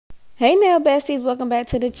Hey nail besties, welcome back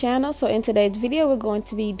to the channel. So in today's video we're going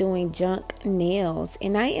to be doing junk nails,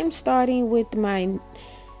 and I am starting with my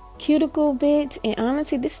cuticle bit. And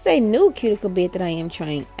honestly, this is a new cuticle bit that I am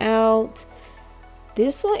trying out.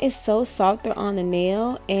 This one is so softer on the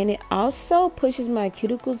nail, and it also pushes my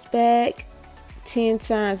cuticles back 10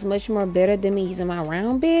 times much more better than me using my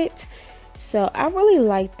round bit. So I really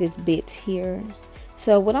like this bit here.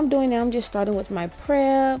 So what I'm doing now, I'm just starting with my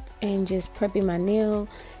prep and just prepping my nail.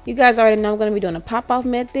 You guys already know I'm going to be doing a pop-off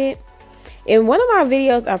method. In one of my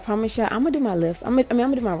videos, I promise y'all, I'm going to do my left. I'm going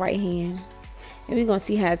to do my right hand. And we're going to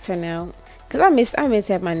see how it turn out. Because I miss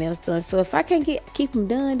having my nails done. So if I can't keep them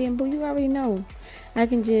done, then boo, you already know. I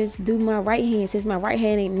can just do my right hand since my right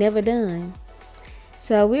hand ain't never done.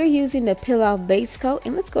 So we're using the peel-off base coat.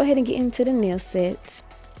 And let's go ahead and get into the nail sets.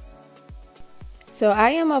 So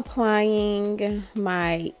I am applying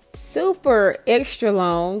my super extra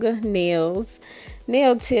long nail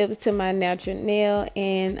tips to my natural nail,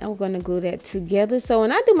 and I'm going to glue that together. So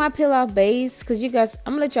when I do my peel off base, because you guys,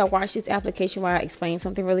 I'm gonna let y'all watch this application while I explain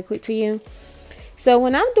something really quick to you. So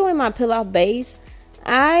when I'm doing my peel off base,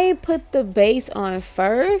 I put the base on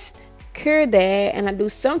first, cure that,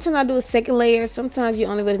 and sometimes I do a second layer. Sometimes you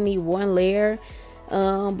only really need one layer,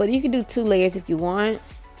 but you can do 2 layers if you want.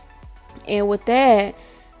 And with that,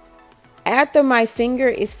 after my finger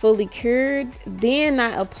is fully cured, then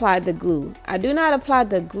I apply the glue. I do not apply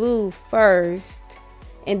the glue first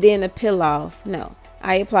and then the peel off. No,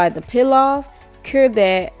 I apply the peel off, cure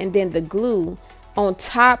that, and then the glue on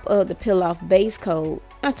top of the peel off base coat.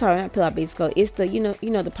 I'm sorry, not peel off base coat. It's the you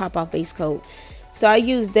know the pop off base coat. So I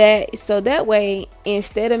use that so that way,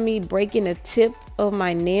 instead of me breaking the tip of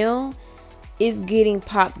my nail, it's getting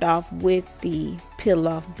popped off with the peel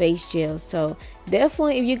off base gel. So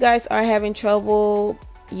definitely, if you guys are having trouble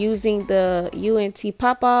using the UNT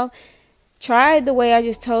pop off, try it the way I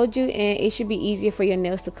just told you, and it should be easier for your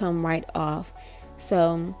nails to come right off.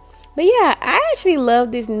 So but yeah, I actually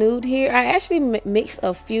love this nude here. I actually mixed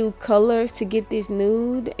a few colors to get this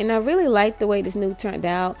nude, and I really like the way this nude turned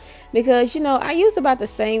out, because I use about the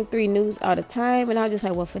same 3 nudes all the time, and I was just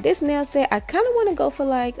like, well, for this nail set I kind of want to go for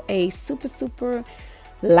like a super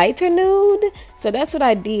lighter nude. So that's what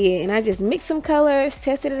I did, and I just mixed some colors,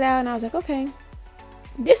 tested it out, and I was like, okay,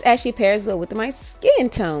 this actually pairs well with my skin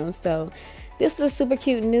tone. So this is a super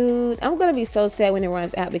cute nude. I'm gonna be so sad when it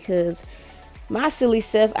runs out, because my silly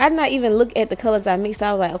self, I did not even look at the colors I mixed.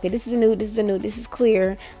 I was like, okay, this is a nude, this is a nude, this is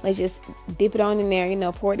clear. Let's just dip it on in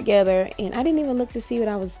there, pour it together. And I didn't even look to see what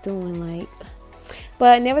I was doing, like.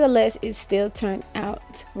 But nevertheless, it still turned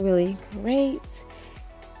out really great.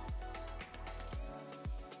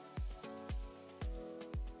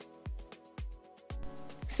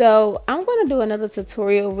 So I'm going to do another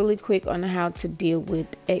tutorial really quick on how to deal with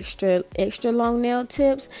extra long nail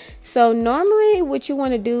tips. So normally what you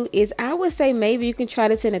want to do is, I would say maybe you can try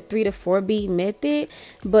this in a 3 to 4 bead method,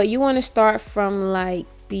 but you want to start from like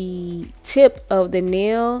the tip of the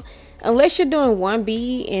nail, unless you're doing 1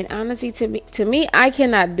 bead. And honestly, to me I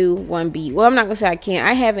cannot do 1 bead. Well, I'm not gonna say I can't.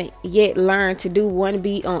 I haven't yet learned to do 1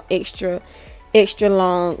 bead on extra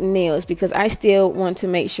long nails, because I still want to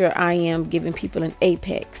make sure I am giving people an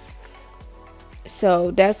apex.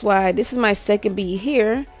 So that's why this is my second bead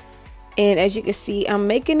here, and as you can see, I'm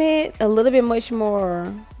making it a little bit much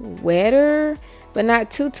more wetter, but not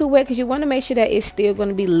too wet, because you want to make sure that it's still going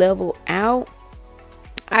to be level out.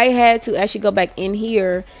 I had to actually go back in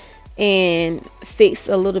here and fix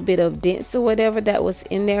a little bit of dents or whatever that was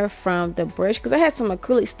in there from the brush, because I had some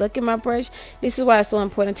acrylic stuck in my brush. This is why it's so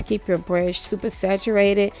important to keep your brush super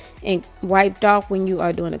saturated and wiped off when you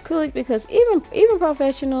are doing acrylic, because even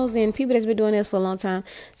professionals and people that's been doing this for a long time,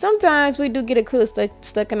 sometimes we do get acrylic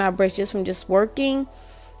stuck in our brush just from working.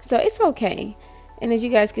 So it's okay. And as you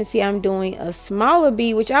guys can see, I'm doing a smaller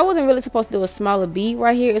bead, which I wasn't really supposed to do a smaller bead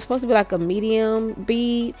right here. It's supposed to be like a medium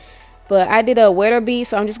bead, but I did a wetter bead,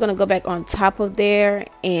 so I'm just going to go back on top of there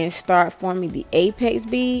and start forming the apex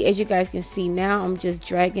bead. As you guys can see now, I'm just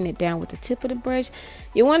dragging it down with the tip of the brush.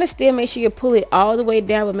 You want to still make sure you pull it all the way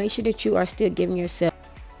down, but make sure that you are still giving yourself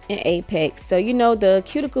an apex. So the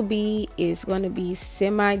cuticle bead is going to be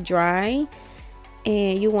semi-dry,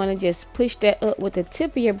 and you want to just push that up with the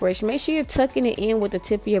tip of your brush. Make sure you're tucking it in with the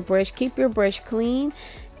tip of your brush. Keep your brush clean.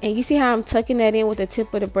 And you see how I'm tucking that in with the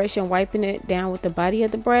tip of the brush and wiping it down with the body of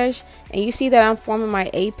the brush. And you see that I'm forming my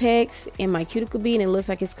apex in my cuticle bead, and it looks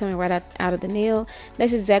like it's coming right out of the nail.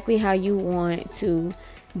 That's exactly how you want to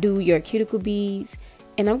do your cuticle beads.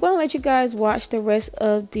 And I'm going to let you guys watch the rest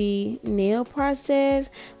of the nail process,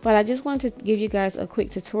 but I just wanted to give you guys a quick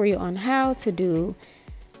tutorial on how to do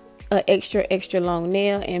an extra long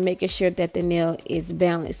nail and making sure that the nail is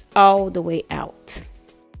balanced all the way out.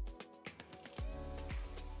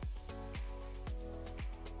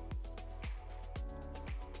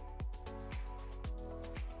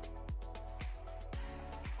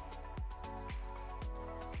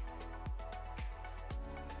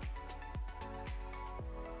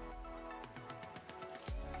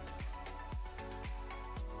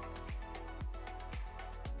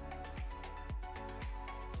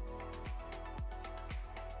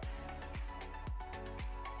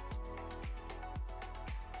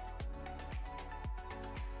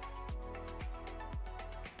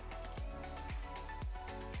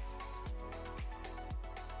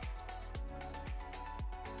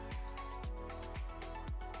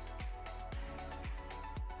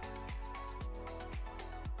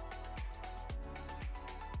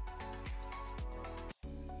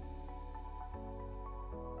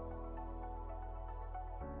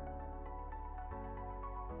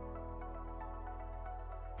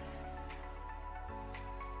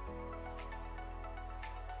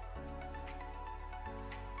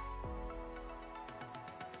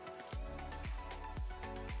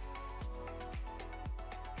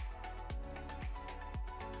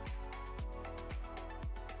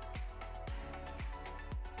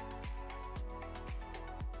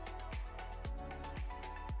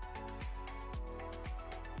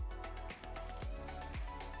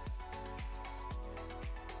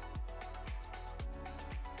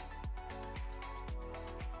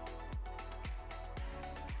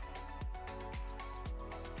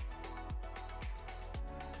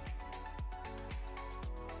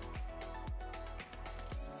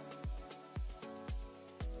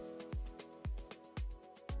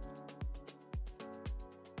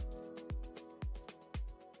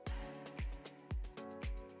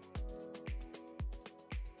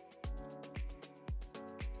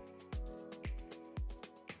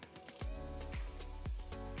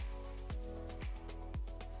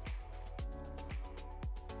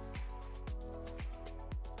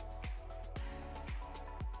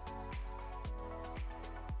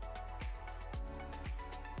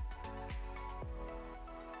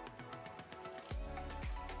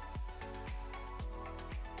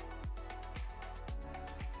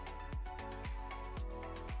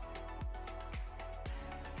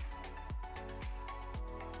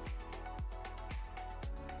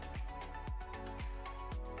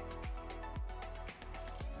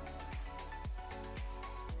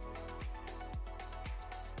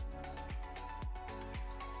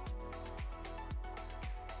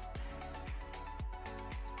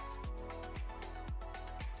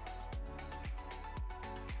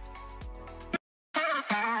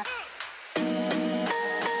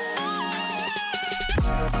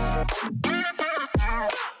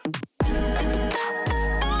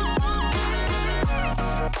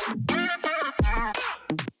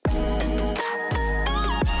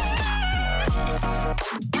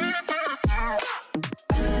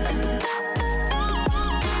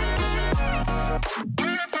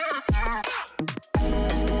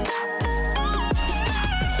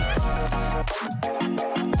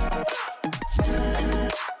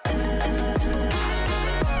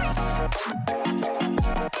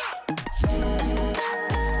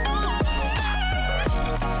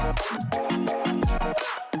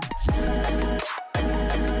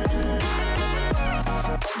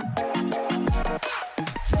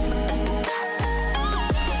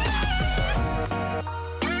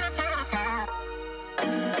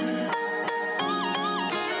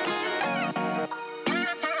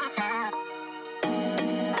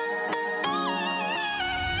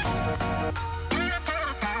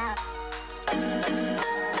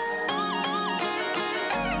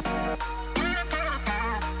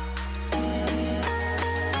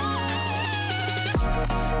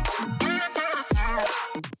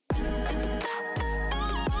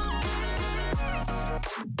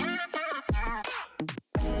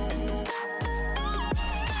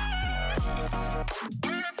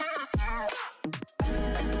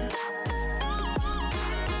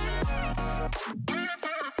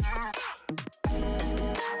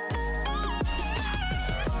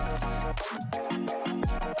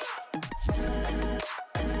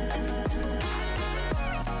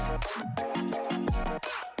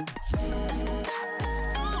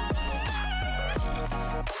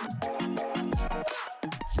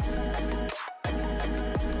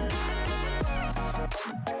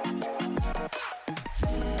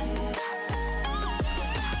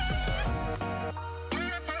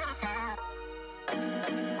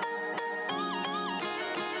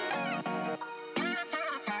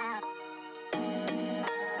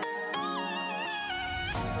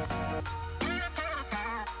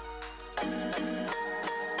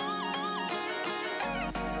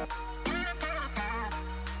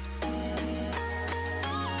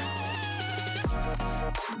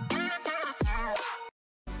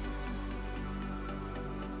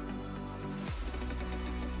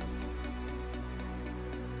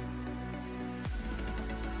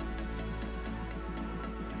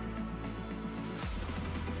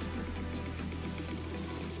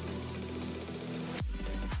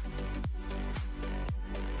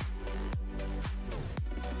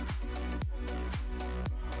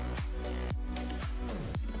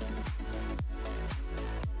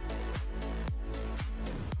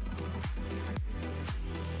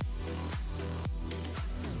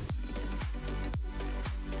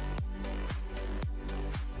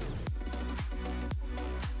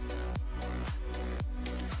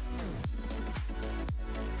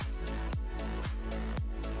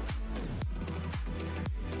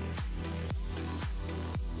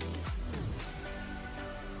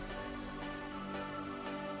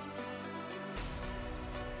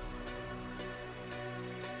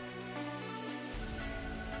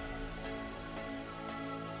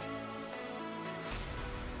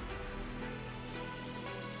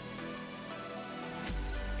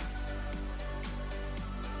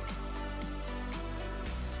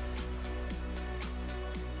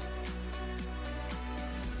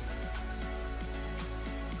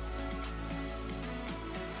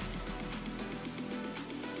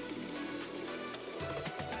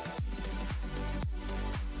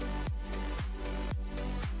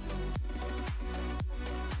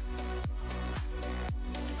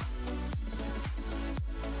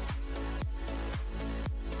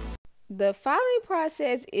 The filing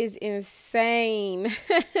process is insane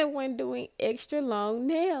when doing extra long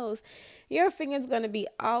nails. Your finger's going to be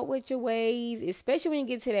all with your ways, especially when you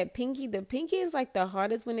get to that pinky. The pinky is like the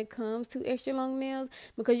hardest when it comes to extra long nails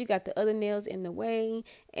because you got the other nails in the way.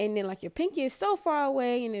 And then like your pinky is so far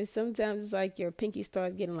away, and then sometimes it's like your pinky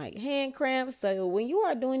starts getting like hand cramps. So when you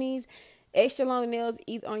are doing these extra long nails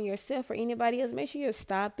either on yourself or anybody else, make sure you're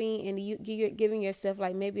stopping and you're giving yourself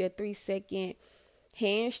like maybe a 3-second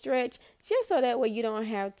hand stretch, just so that way you don't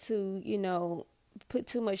have to, you know, put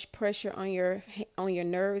too much pressure on your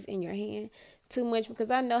nerves in your hand too much, because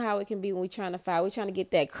I know how it can be when we're trying to file. We're trying to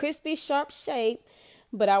get that crispy sharp shape,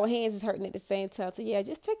 but our hands is hurting at the same time. So yeah,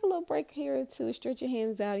 just take a little break here or two, stretch your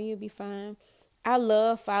hands out, and you'll be fine. I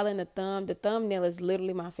love filing the thumb. The thumbnail is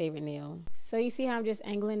literally my favorite nail. So you see how I'm just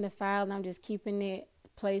angling the file and I'm just keeping it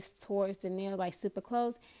placed towards the nail, like super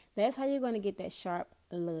close. That's how you're going to get that sharp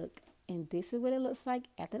look. And this is what it looks like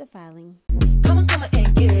after the filing. Come on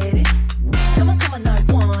and get it. Come on, I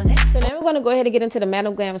want it. So now we're going to go ahead and get into the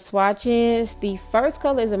Madam Glam swatches. The first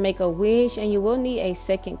color is a Make a Wish, and you will need a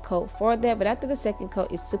second coat for that. But after the second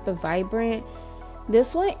coat, it's super vibrant.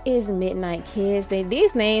 This one is Midnight Kiss.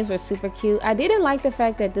 These names were super cute. I didn't like the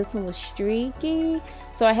fact that this one was streaky,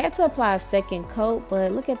 so I had to apply a second coat.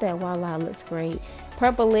 But look at that, voila, looks great.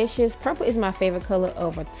 Purplelicious. Purple is my favorite color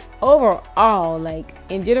overall. Like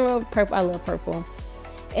in general, purple, I love purple.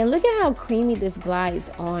 And look at how creamy this glides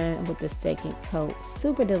on with the second coat.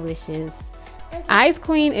 Super delicious. Ice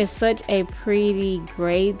Queen is such a pretty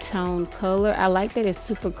gray tone color. I like that it's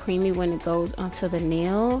super creamy when it goes onto the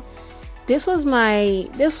nail. This one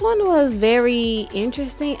was very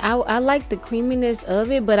interesting. I like the creaminess of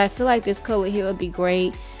it, but I feel like this color here would be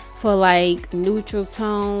great for like neutral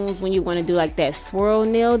tones when you want to do like that swirl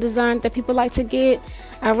nail design that people like to get.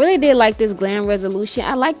 I really did like this Glam Resolution.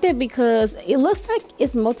 I liked it because it looks like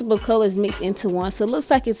it's multiple colors mixed into one. So it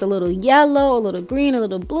looks like it's a little yellow, a little green, a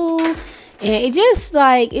little blue, and it's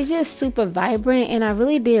just super vibrant. And I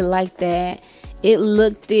really did like that.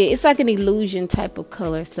 It's like an illusion type of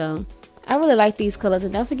color. So I really like these colors,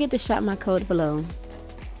 and don't forget to shop my code below.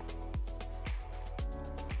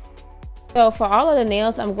 So for all of the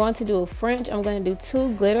nails, I'm going to do a French. I'm going to do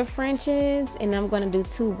 2 glitter Frenches, and I'm going to do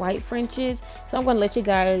 2 white Frenches. So I'm going to let you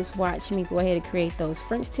guys watch me go ahead and create those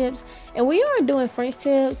French tips. And when you are doing French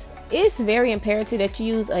tips, it's very imperative that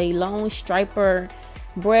you use a long striper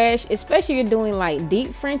brush, especially if you're doing like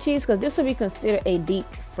deep Frenchies, because this will be considered a deep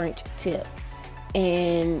French tip.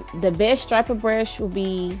 And the best striper brush will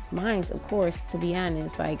be mine's, of course, to be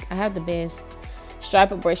honest. Like, I have the best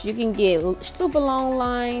striper brush. You can get super long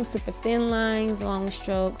lines, super thin lines, long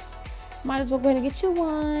strokes. Might as well go ahead and get you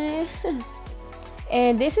one.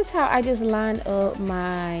 And this is how I just line up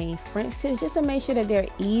my French tips, just to make sure that they're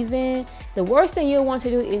even. The worst thing you'll want to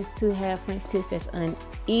do is to have French tips that's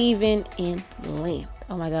uneven in length.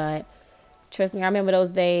 Oh my God. Trust me, I remember those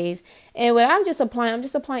days. And what I'm just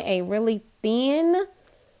applying a really thin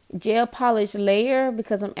gel polish layer,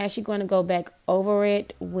 because I'm actually going to go back over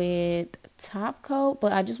it with top coat.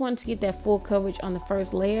 But I just wanted to get that full coverage on the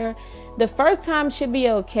first layer. The first time should be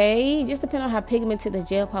okay, just depending on how pigmented the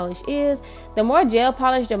gel polish is. The more gel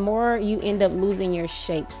polish, the more you end up losing your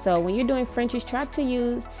shape. So when you're doing Frenchies, try to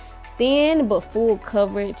use thin but full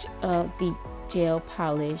coverage of the gel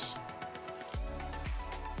polish.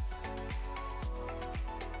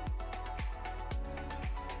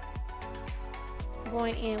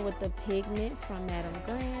 Going in with the pigments from Madam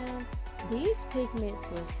Glam. These pigments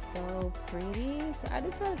were so pretty, so I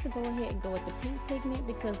decided to go ahead and go with the pink pigment,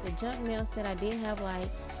 because the junk nails that I did have like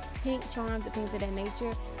pink charms and things of that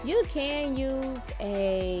nature. You can use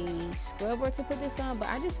a scrubber to put this on, but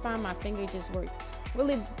I just find my finger just works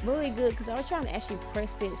really good, because I was trying to actually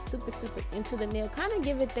press it super into the nail, kind of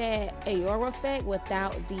give it that Aurora effect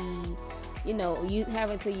without the, you know, you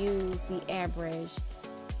having to use the airbrush.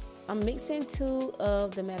 I'm mixing 2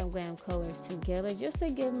 of the Madam Glam colors together just to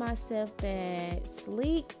give myself that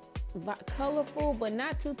sleek, colorful, but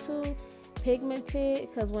not too pigmented,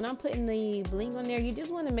 because when I'm putting the bling on there, you just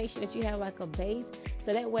want to make sure that you have like a base,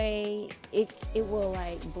 so that way it will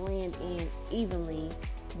like blend in evenly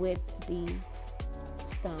with the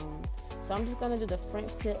stones. So I'm just going to do the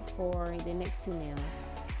French tip for the next 2 nails.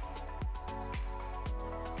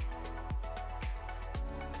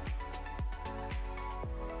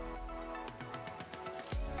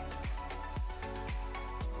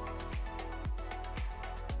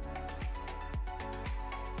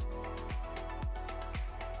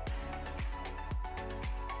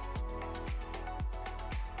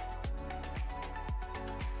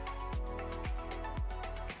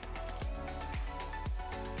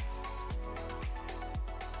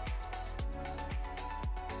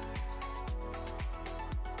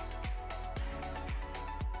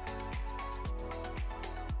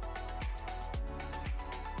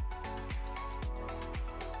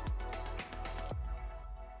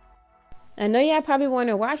 I know y'all probably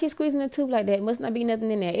wondering why she's squeezing the tube like that. Must not be nothing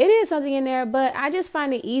in there. It is something in there, but I just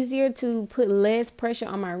find it easier to put less pressure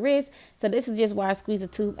on my wrist. So this is just why I squeeze the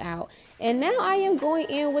tube out. And now I am going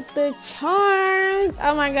in with the charms.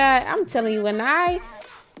 Oh my God, I'm telling you, when I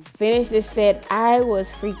finished this set, I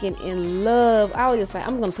was freaking in love. I was just like,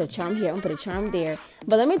 I'm gonna put a charm here, I'm gonna put a charm there.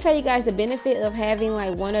 But let me tell you guys, the benefit of having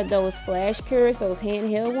like one of those flash curers, those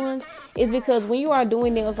handheld ones, is because when you are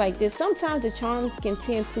doing nails like this, sometimes the charms can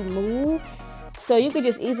tend to move. So you could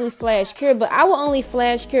just easily flash cure, but I will only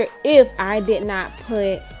flash cure if I did not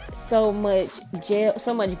put so much gel,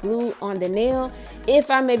 so much glue on the nail. If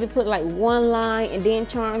I maybe put like one line and then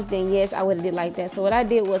charms, then yes, I would have did like that. So what I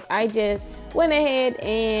did was I just went ahead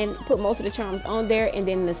and put most of the charms on there, and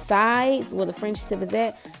then the sides where the French tip is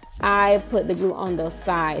at, I put the glue on those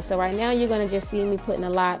sides. So right now you're gonna just see me putting a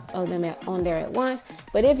lot of them on there at once.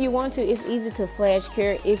 But if you want to, it's easy to flash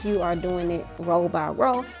cure if you are doing it row by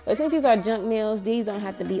row. But since these are junk nails, these don't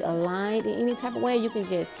have to be aligned in any type of way. You can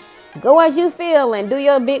just go as you feel and do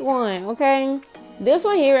your big one, okay? This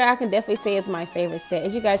one here, I can definitely say is my favorite set.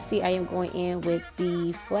 As you guys see, I am going in with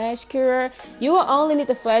the flash cure. You will only need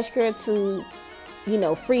the flash cure to, you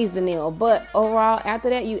know, freeze the nail, but overall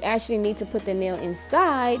after that you actually need to put the nail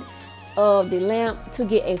inside of the lamp to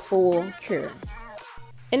get a full cure.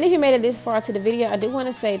 And if you made it this far to the video, I do want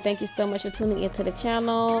to say thank you so much for tuning into the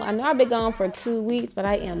channel. I know I've been gone for 2 weeks, but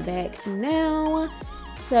I am back now.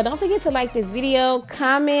 So don't forget to like this video,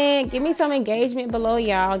 comment, give me some engagement below,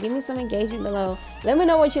 y'all. Give me some engagement below. Let me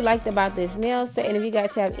know what you liked about this nail set, and if you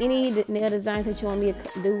guys have any nail designs that you want me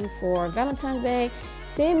to do for Valentine's Day,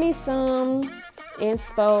 send me some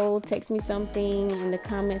inspo, text me something in the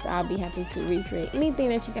comments. I'll be happy to recreate anything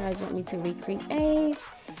that you guys want me to recreate.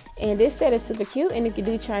 And this set is super cute, and if you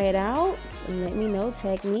do try it out, let me know.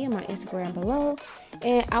 Tag me in my Instagram below,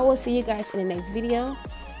 and I will see you guys in the next video.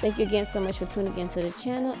 Thank you again so much for tuning into the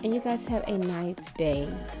channel, and you guys have a nice day.